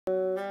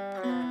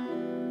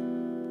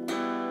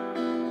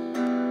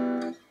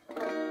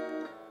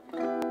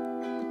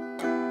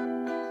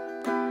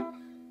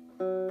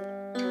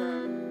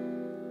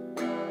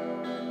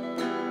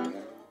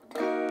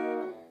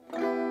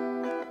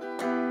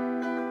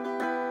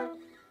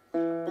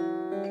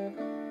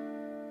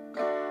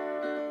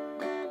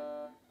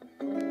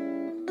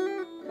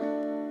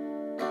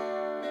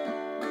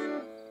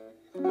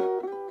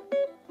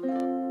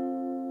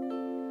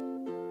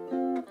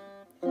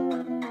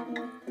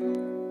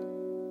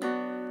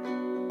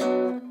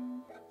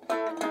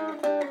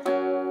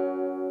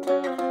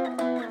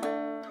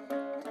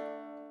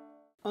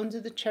Under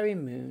the Cherry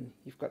Moon,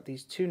 you've got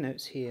these two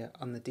notes here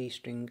on the D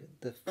string,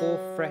 the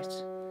 4th fret,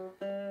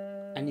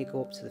 and you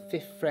go up to the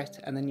 5th fret,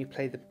 and then you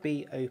play the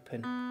B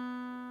open,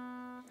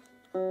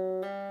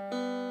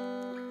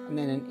 and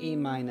then an E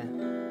minor,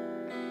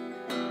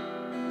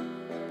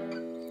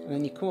 and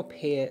then you come up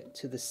here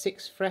to the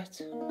 6th fret,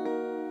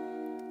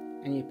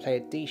 and you play a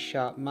D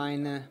sharp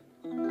minor,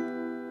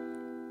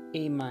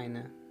 E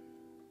minor,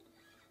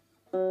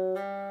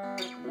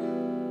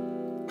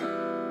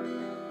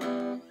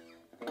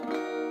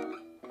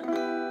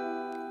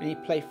 and you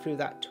play through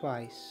that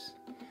twice,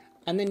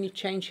 and then you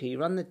change here.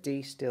 You're on the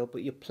D still,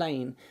 but you're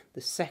playing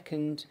the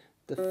 2nd,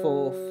 the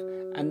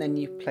 4th, and then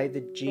you play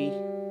the G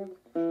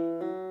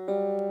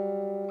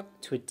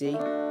to a D.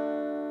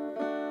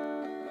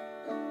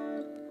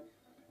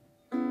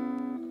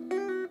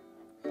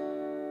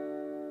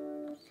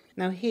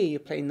 Now here you're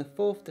playing the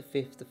 4th, the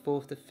 5th, the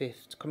 4th, the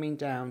 5th, coming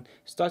down,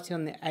 starting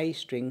on the A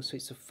string, so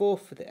it's the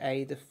 4th for the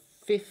A, the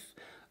 5th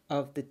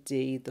of the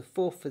D, the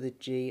 4th for the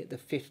G, the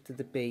 5th of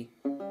the B.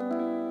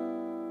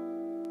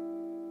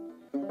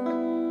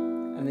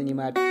 And then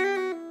you add,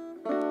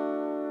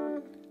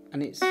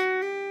 and it's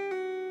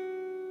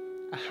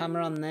a hammer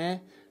on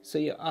there, so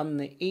you're on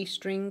the E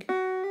string,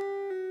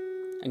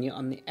 and you're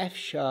on the F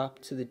sharp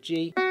to the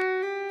G,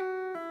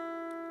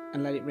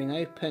 and let it ring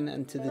open,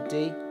 and to the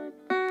D.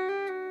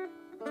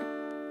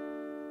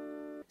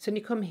 So then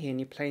you come here and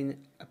you're playing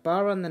a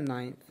bar on the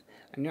 9th,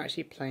 and you're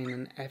actually playing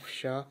an F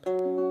sharp,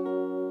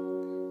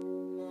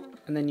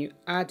 and then you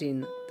add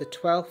in the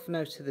 12th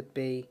note of the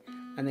B,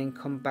 and then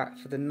come back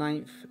for the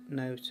 9th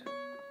note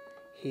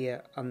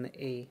here on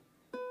the E.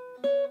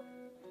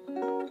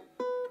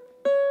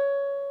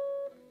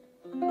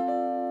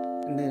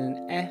 And then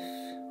an F,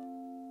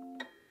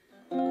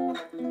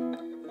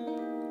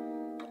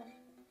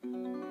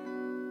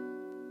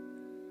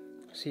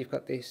 so you've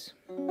got this.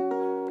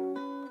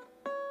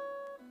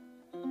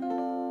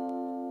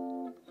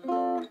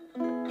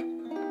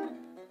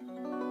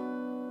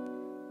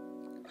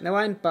 Now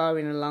I'm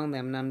barring along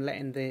them, and I'm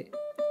letting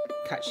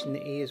catching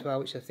the E as well,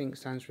 which I think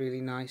sounds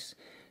really nice.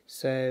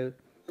 So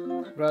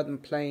rather than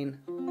playing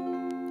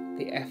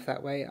the F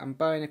that way, I'm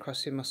barring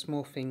across with my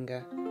small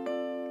finger.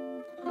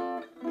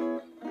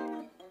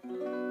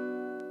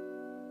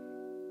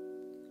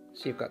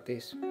 So you've got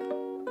this.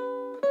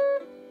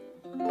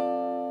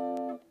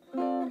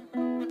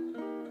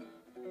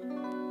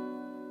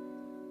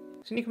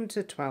 So you come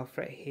to the 12th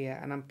fret here,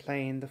 and I'm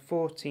playing the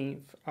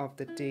 14th of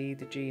the D,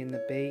 the G and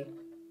the B.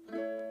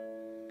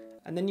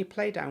 And then you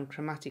play down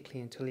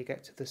chromatically until you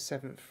get to the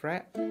 7th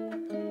fret. And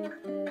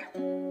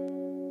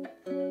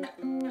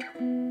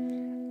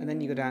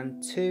then you go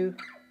down 2.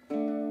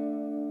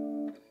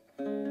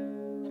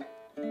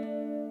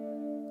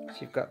 So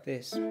you've got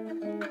this. And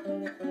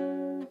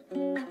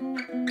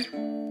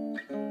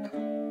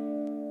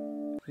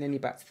then you're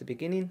back to the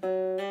beginning.